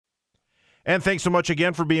And thanks so much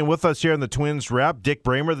again for being with us here in the Twins Wrap. Dick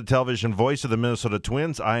Bramer, the television voice of the Minnesota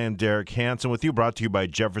Twins. I am Derek Hansen with you, brought to you by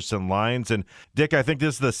Jefferson Lines. And Dick, I think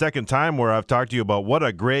this is the second time where I've talked to you about what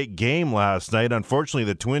a great game last night. Unfortunately,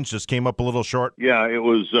 the Twins just came up a little short. Yeah, it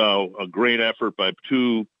was a great effort by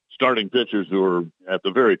two starting pitchers who were at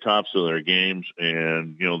the very tops of their games.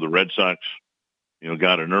 And, the Red Sox,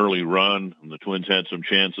 got an early run, and the Twins had some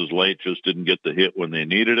chances late, just didn't get the hit when they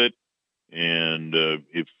needed it. And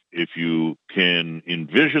if you can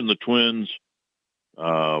envision the Twins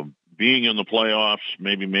being in the playoffs,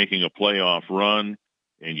 maybe making a playoff run,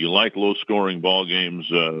 and you like low-scoring ball games,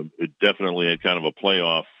 it definitely had kind of a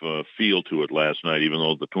playoff feel to it last night, even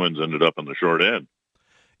though the Twins ended up on the short end.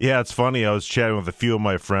 Yeah, it's funny. I was chatting with a few of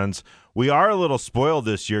my friends. We are a little spoiled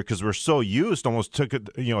this year because we're so used, almost take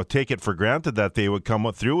it for granted that they would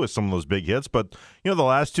come through with some of those big hits. But, the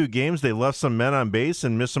last two games, they left some men on base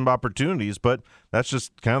and missed some opportunities. But that's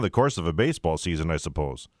just kind of the course of a baseball season, I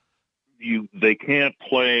suppose. They can't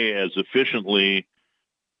play as efficiently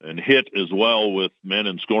and hit as well with men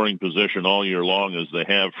in scoring position all year long as they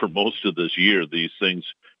have for most of this year. These things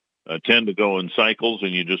tend to go in cycles,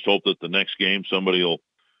 and you just hope that the next game somebody will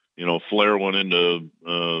flare one into,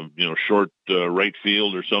 short right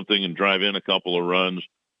field or something and drive in a couple of runs.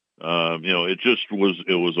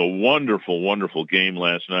 It was a wonderful, wonderful game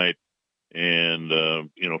last night. And,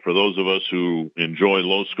 for those of us who enjoy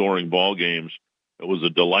low scoring ball games, it was a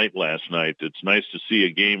delight last night. It's nice to see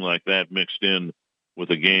a game like that mixed in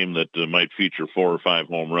with a game that might feature 4 or 5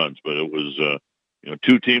 home runs. But it was,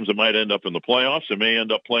 two teams that might end up in the playoffs and may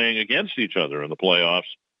end up playing against each other in the playoffs.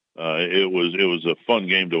 It was a fun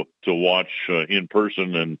game to watch in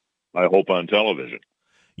person, and I hope on television.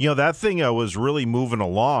 That thing was really moving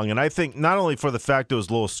along, and I think not only for the fact it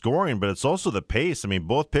was low scoring, but it's also the pace. I mean,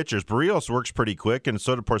 both pitchers, Barrios works pretty quick, and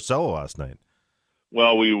so did Porcello last night.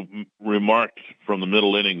 Well, we remarked from the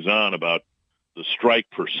middle innings on about the strike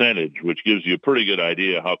percentage, which gives you a pretty good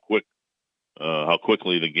idea how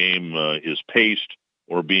quickly the game is paced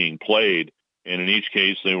or being played. And in each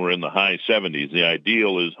case, they were in the high 70s. The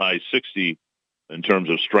ideal is high 60 in terms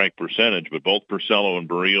of strike percentage, but both Porcello and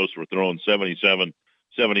Barrios were throwing 77,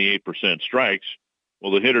 78% strikes.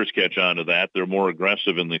 Well, the hitters catch on to that. They're more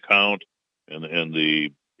aggressive in the count, and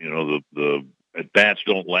the at-bats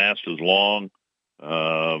don't last as long.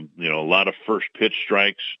 A lot of first pitch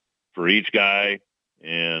strikes for each guy.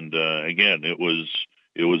 And again, it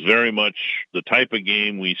was very much the type of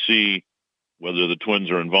game we see, whether the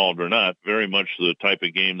Twins are involved or not, very much the type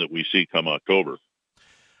of game that we see come October.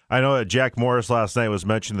 I know that Jack Morris last night was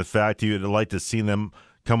mentioning the fact he would like to see them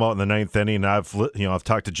come out in the ninth inning. I've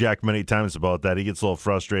talked to Jack many times about that. He gets a little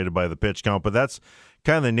frustrated by the pitch count, but that's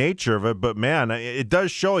kind of the nature of it. But man, it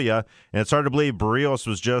does show you, and it's hard to believe Barrios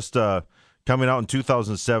was just coming out in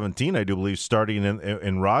 2017, I do believe, starting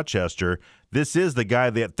in Rochester. This is the guy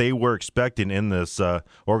that they were expecting in this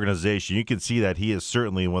organization. You can see that he is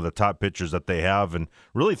certainly one of the top pitchers that they have, and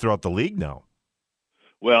really throughout the league now.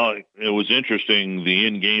 Well, it was interesting, the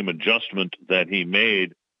in-game adjustment that he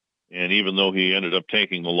made, and even though he ended up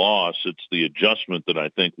taking the loss, it's the adjustment that I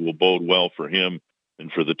think will bode well for him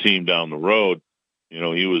and for the team down the road.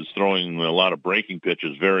 He was throwing a lot of breaking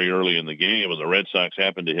pitches very early in the game, and the Red Sox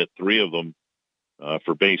happened to hit 3 of them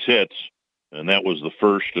for base hits, and that was the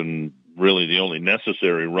first and really the only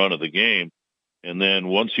necessary run of the game. And then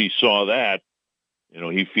once he saw that,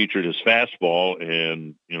 he featured his fastball,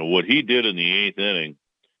 and, what he did in the 8th inning,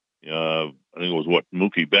 I think it was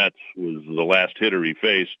Mookie Betts was the last hitter he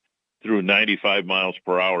faced, threw 95 miles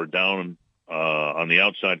per hour down on the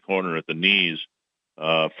outside corner at the knees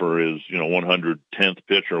for his, 110th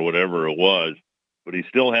pitch or whatever it was. But he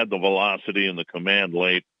still had the velocity and the command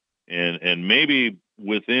late, and maybe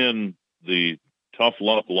within the tough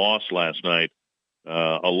luck loss last night,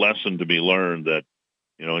 a lesson to be learned that,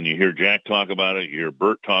 and you hear Jack talk about it, you hear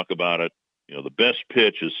Bert talk about it, the best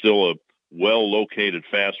pitch is still a well-located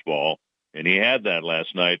fastball, and he had that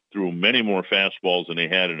last night, threw many more fastballs than he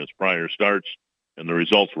had in his prior starts, and the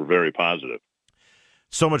results were very positive.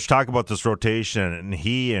 So much talk about this rotation,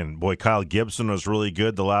 and Kyle Gibson was really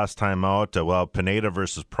good the last time out. Pineda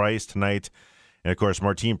versus Price tonight. And, of course,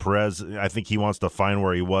 Martin Perez, I think he wants to find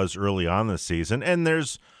where he was early on this season. And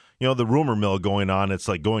there's, the rumor mill going on. It's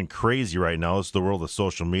like going crazy right now. It's the world of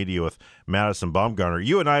social media with Madison Bumgarner.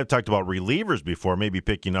 You and I have talked about relievers before, maybe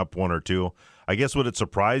picking up 1 or 2. I guess would it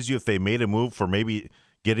surprise you if they made a move for maybe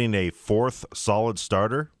getting a 4th solid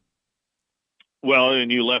starter? Well,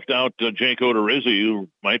 and you left out Jake Odorizzi, who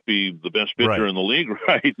might be the best pitcher in the league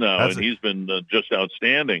right now, he's been just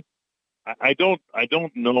outstanding. I don't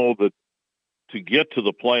know that to get to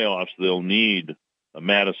the playoffs they'll need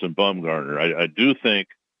Madison Bumgarner. I do think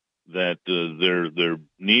that there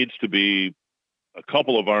needs to be a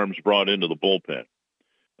couple of arms brought into the bullpen.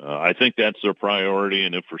 I think that's their priority,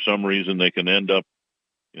 and if for some reason they can end up,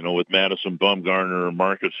 with Madison Bumgarner or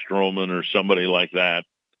Marcus Stroman or somebody like that,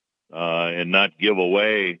 and not give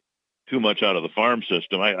away too much out of the farm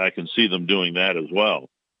system, I can see them doing that as well.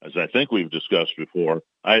 As I think we've discussed before,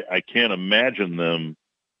 I can't imagine them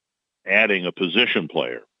adding a position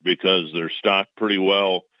player because they're stocked pretty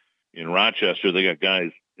well in Rochester. They got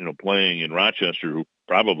guys, playing in Rochester who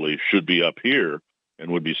probably should be up here and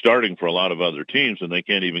would be starting for a lot of other teams, and they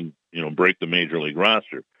can't even, break the major league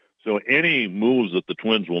roster. So any moves that the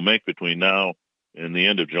Twins will make between now and the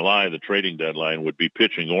end of July, the trading deadline, would be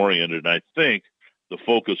pitching oriented. And I think the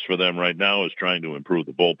focus for them right now is trying to improve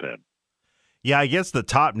the bullpen. Yeah, I guess the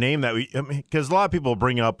top name that because a lot of people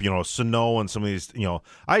bring up, Sano and some of these,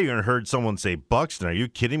 I even heard someone say Buxton. Are you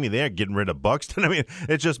kidding me? They aren't getting rid of Buxton. I mean,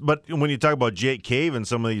 it's just, but when you talk about Jake Cave and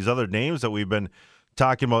some of these other names that we've been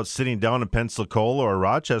talking about sitting down in Pensacola or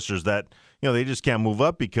Rochester's, that, they just can't move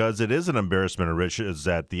up because it is an embarrassment of riches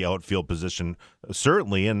at the outfield position,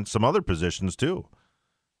 certainly, and some other positions too.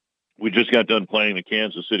 We just got done playing the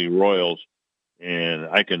Kansas City Royals, and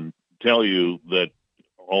I can tell you that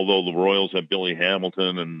although the Royals have Billy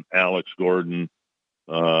Hamilton and Alex Gordon,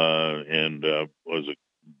 and was it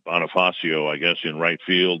Bonifacio, I guess, in right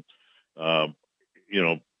field,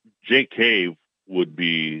 Jake Cave would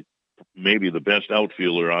be maybe the best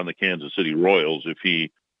outfielder on the Kansas City Royals if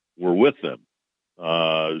he were with them.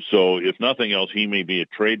 So if nothing else, he may be a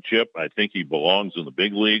trade chip. I think he belongs in the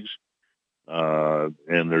big leagues, and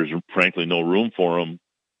there's frankly no room for him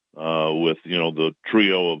with the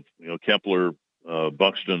trio of Kepler,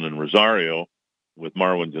 Buxton, and Rosario, with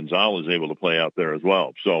Marwin Gonzalez able to play out there as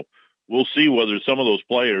well. So we'll see whether some of those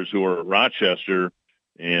players who are at Rochester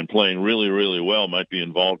and playing really, really well might be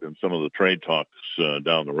involved in some of the trade talks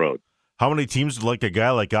down the road. How many teams would like a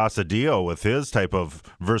guy like Asadio with his type of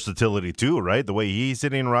versatility too, right? The way he's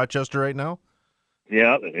hitting in Rochester right now?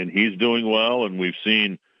 Yeah, and he's doing well, and we've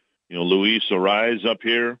seen, Luis Arraez up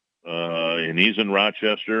here, and he's in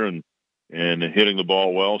Rochester and hitting the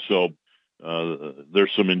ball well. So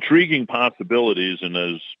there's some intriguing possibilities, and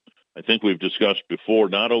as I think we've discussed before,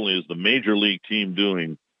 not only is the major league team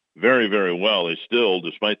doing very, very well, they still,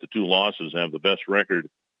 despite the 2 losses, have the best record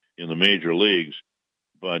in the major leagues.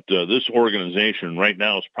 But this organization right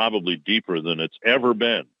now is probably deeper than it's ever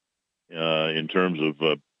been in terms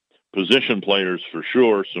of position players for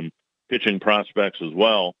sure, some pitching prospects as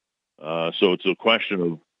well. So it's a question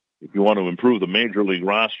of, if you want to improve the major league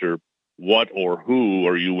roster, what or who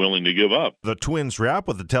are you willing to give up? The Twins Wrap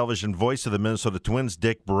with the television voice of the Minnesota Twins,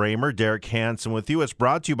 Dick Bramer, Derek Hansen with you. It's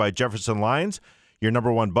brought to you by Jefferson Lines, your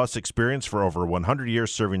number one bus experience for over 100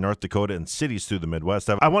 years serving North Dakota and cities through the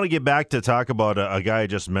Midwest. I want to get back to talk about a guy I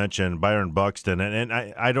just mentioned, Byron Buxton, and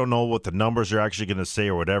I don't know what the numbers are actually going to say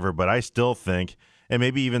or whatever, but I still think, and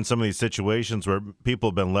maybe even some of these situations where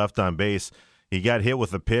people have been left on base, he got hit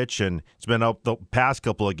with a pitch, and it's been up the past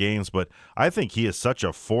couple of games, but I think he is such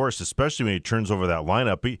a force, especially when he turns over that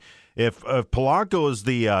lineup. If Polanco is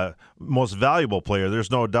the most valuable player, there's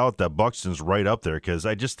no doubt that Buxton's right up there, because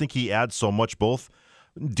I just think he adds so much both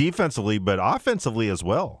defensively but offensively as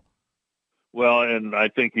well. Well, and I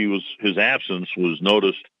think his absence was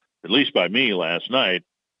noticed, at least by me last night.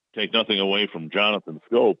 Take nothing away from Jonathan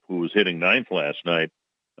Schoop, who was hitting 9th last night.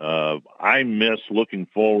 I miss looking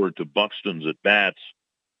forward to Buxton's at bats,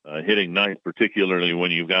 hitting 9th, particularly when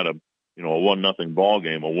you've got a 1-0 ball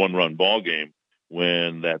game, a 1-run ball game,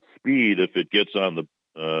 when that speed, if it gets on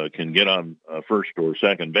can get on first or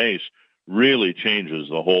second base, really changes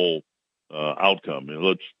the whole outcome.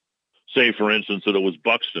 Let's say, for instance, that it was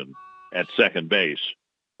Buxton at second base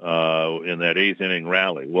in that 8th inning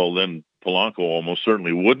rally. Well, then Polanco almost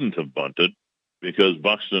certainly wouldn't have bunted, because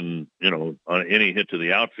Buxton, on any hit to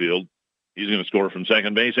the outfield, he's going to score from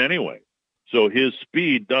second base anyway. So his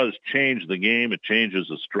speed does change the game. It changes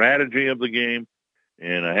the strategy of the game.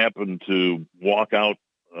 And I happened to walk out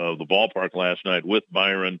of the ballpark last night with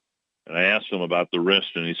Byron, and I asked him about the wrist,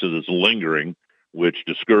 and he says it's lingering, which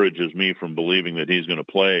discourages me from believing that he's going to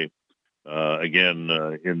play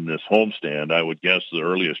again in this homestand. I would guess the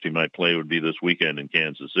earliest he might play would be this weekend in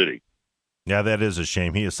Kansas City. Yeah, that is a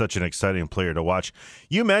shame. He is such an exciting player to watch.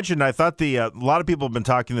 You mentioned, I thought a lot of people have been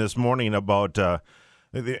talking this morning about,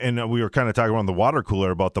 and we were kind of talking around the water cooler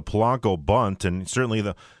about the Polanco bunt, and certainly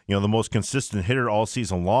the most consistent hitter all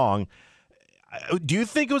season long. Do you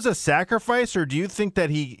think it was a sacrifice, or do you think that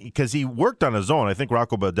because he worked on his own? I think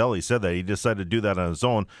Rocco Baldelli said that he decided to do that on his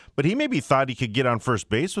own, but he maybe thought he could get on first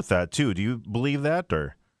base with that too. Do you believe that,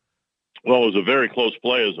 or? Well, it was a very close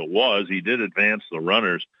play as it was. He did advance the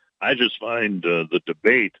runners. I just find the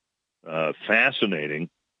debate fascinating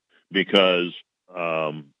because,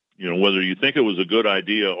 whether you think it was a good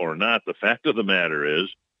idea or not, the fact of the matter is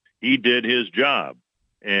he did his job.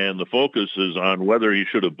 And the focus is on whether he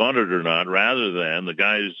should have bunted or not rather than the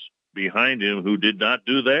guys behind him who did not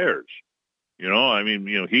do theirs.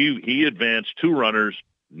 He advanced two runners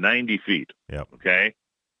 90 feet. Yep. Okay.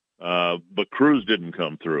 But Cruz didn't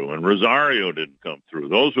come through and Rosario didn't come through.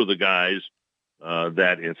 Those were the guys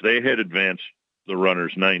that if they had advanced the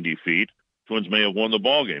runners 90 feet, Twins may have won the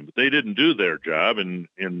ball game, but they didn't do their job, and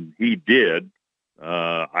he did.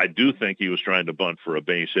 I do think he was trying to bunt for a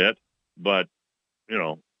base hit, but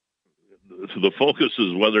the focus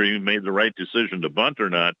is whether he made the right decision to bunt or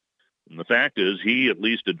not. And the fact is, he at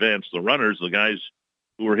least advanced the runners. The guys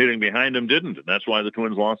who were hitting behind him didn't, and that's why the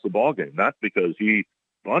Twins lost the ball game. Not because he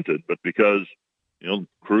bunted, but because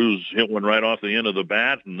Cruz hit one right off the end of the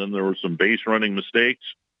bat, and then there were some base running mistakes,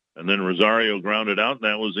 and then Rosario grounded out, and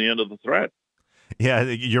that was the end of the threat. Yeah,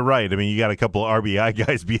 you're right. I mean, you got a couple of RBI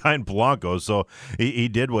guys behind Polanco, so he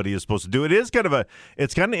did what he was supposed to do. It's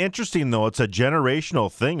kind of interesting, though. It's a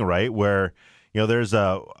generational thing, right, where there's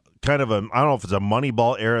a kind of I don't know if it's a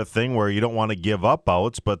Moneyball era thing where you don't want to give up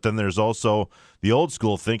outs, but then there's also the old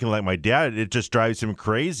school thinking, like my dad, it just drives him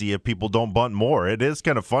crazy if people don't bunt more. It is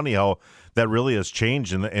kind of funny how that really has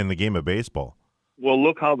changed in the game of baseball. Well,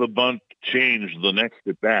 look how the bunt changed the next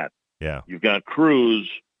at bat. Yeah, you've got Cruz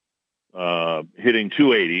hitting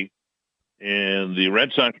 280, and the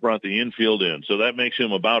Red Sox brought the infield in, so that makes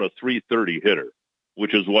him about a 330 hitter,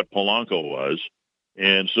 which is what Polanco was.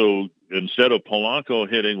 And so instead of Polanco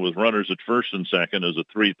hitting with runners at first and second as a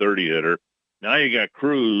 330 hitter, now you got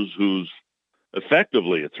Cruz, who's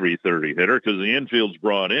effectively a 330 hitter because the infield's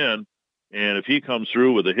brought in. And if he comes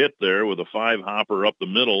through with a hit there with a 5-hopper up the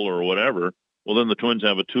middle or whatever, well, then the Twins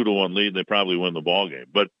have a 2-1 lead. And they probably win the ball game.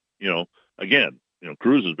 But, again,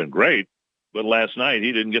 Cruz has been great, but last night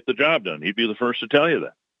he didn't get the job done. He'd be the first to tell you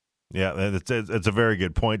that. Yeah, it's a very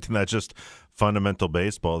good point, and that's just fundamental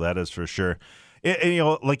baseball. That is for sure.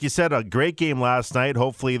 And, like you said, a great game last night.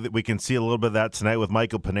 Hopefully that we can see a little bit of that tonight with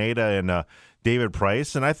Michael Pineda and David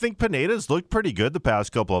Price. And I think Pineda's looked pretty good the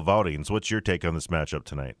past couple of outings. What's your take on this matchup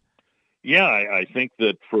tonight? Yeah, I think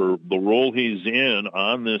that for the role he's in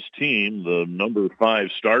on this team, the number 5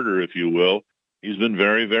 starter, if you will, he's been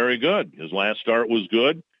very, very good. His last start was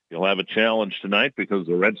good. He'll have a challenge tonight because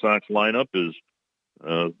the Red Sox lineup is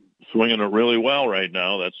swinging it really well right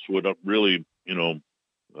now. That's what really,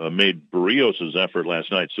 made Barrios' effort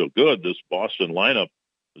last night so good. This Boston lineup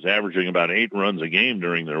was averaging about 8 runs a game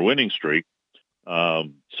during their winning streak.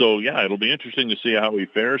 It'll be interesting to see how he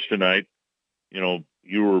fares tonight.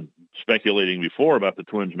 You were speculating before about the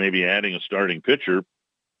Twins maybe adding a starting pitcher.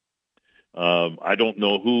 I don't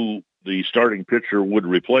know who the starting pitcher would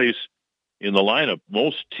replace in the lineup.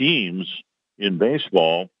 Most teams in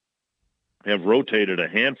baseball have rotated a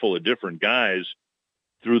handful of different guys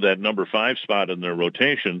through that number 5 spot in their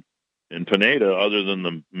rotation. And Pineda, other than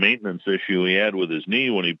the maintenance issue he had with his knee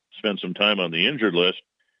when he spent some time on the injured list,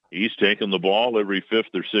 he's taken the ball every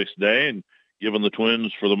 5th or 6th day and given the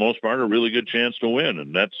Twins, for the most part, a really good chance to win.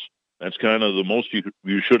 And that's kind of the most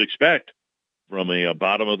you should expect from a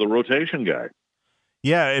bottom of the rotation guy.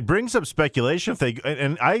 Yeah, it brings up speculation.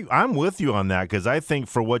 And I'm with you on that because I think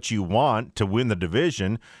for what you want to win the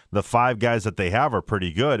division, the 5 guys that they have are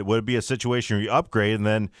pretty good. Would it be a situation where you upgrade and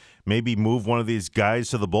then maybe move one of these guys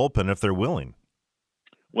to the bullpen if they're willing?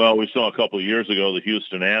 Well, we saw a couple of years ago the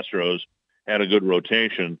Houston Astros had a good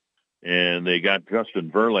rotation, and they got Justin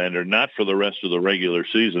Verlander, not for the rest of the regular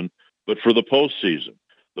season, but for the postseason.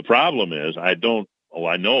 The problem is I know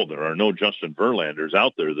there are no Justin Verlanders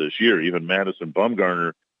out there this year. Even Madison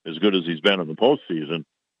Bumgarner, as good as he's been in the postseason,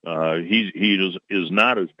 he is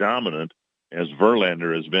not as dominant as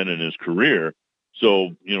Verlander has been in his career.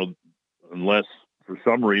 So, unless for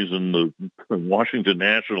some reason the Washington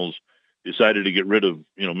Nationals decided to get rid of,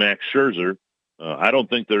 Max Scherzer, I don't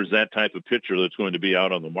think there's that type of pitcher that's going to be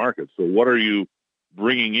out on the market. So what are you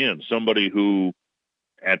bringing in? Somebody who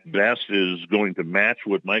at best is going to match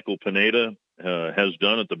what Michael Pineda has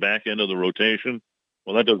done at the back end of the rotation?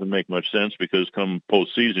 Well, that doesn't make much sense because come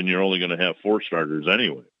postseason, you're only going to have 4 starters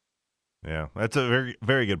anyway. Yeah, that's a very,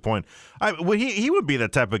 very good point. He would be the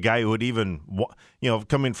type of guy who would even,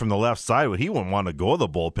 coming from the left side, he wouldn't want to go to the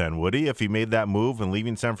bullpen, would he, if he made that move and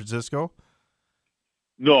leaving San Francisco?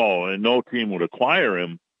 No, and no team would acquire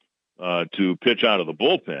him to pitch out of the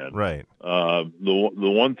bullpen. Right. The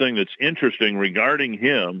one thing that's interesting regarding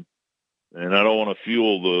him, and I don't want to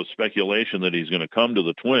fuel the speculation that he's going to come to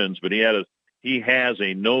the Twins, but he had he has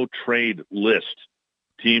a no-trade list,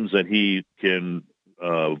 teams that he can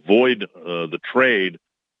void the trade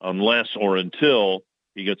unless or until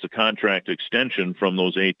he gets a contract extension from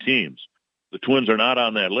those 8 teams. The Twins are not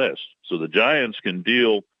on that list. So the Giants can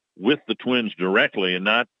deal with the Twins directly and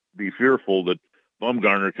not be fearful that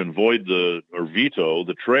Bumgarner can veto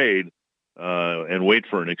the trade and wait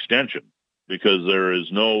for an extension, because there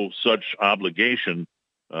is no such obligation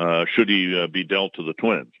should he be dealt to the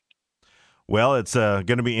Twins. Well, it's going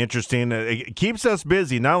to be interesting. It keeps us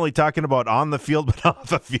busy, not only talking about on the field, but off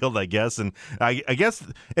the field, I guess. And I guess,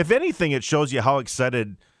 if anything, it shows you how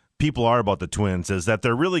excited people are about the Twins, is that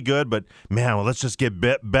they're really good, but, man, well, let's just get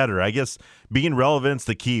better. I guess being relevant's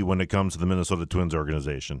the key when it comes to the Minnesota Twins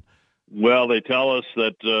organization. Well, they tell us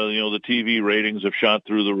that, the TV ratings have shot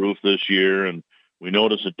through the roof this year, and we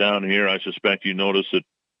notice it down here. I suspect you notice it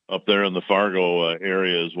up there in the Fargo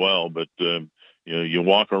area as well. But, you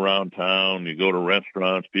walk around town, you go to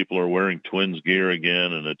restaurants, people are wearing Twins gear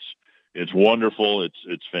again, and it's wonderful.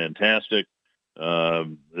 It's fantastic. I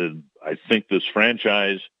think this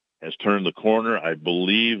franchise has turned the corner. I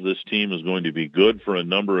believe this team is going to be good for a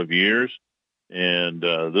number of years, and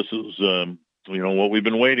this is what we've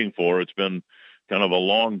been waiting for. It's been kind of a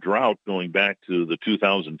long drought going back to the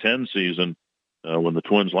 2010 season when the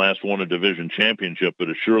Twins last won a division championship, but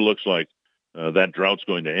it sure looks like that drought's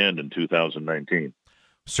going to end in 2019.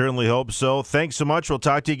 Certainly hope so. Thanks so much. We'll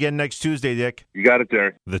talk to you again next Tuesday, Dick. You got it,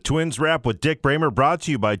 Derek. The Twins Wrap with Dick Bremer, brought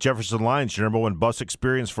to you by Jefferson Lines, your #1 bus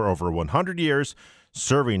experience for over 100 years,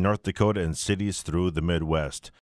 serving North Dakota and cities through the Midwest.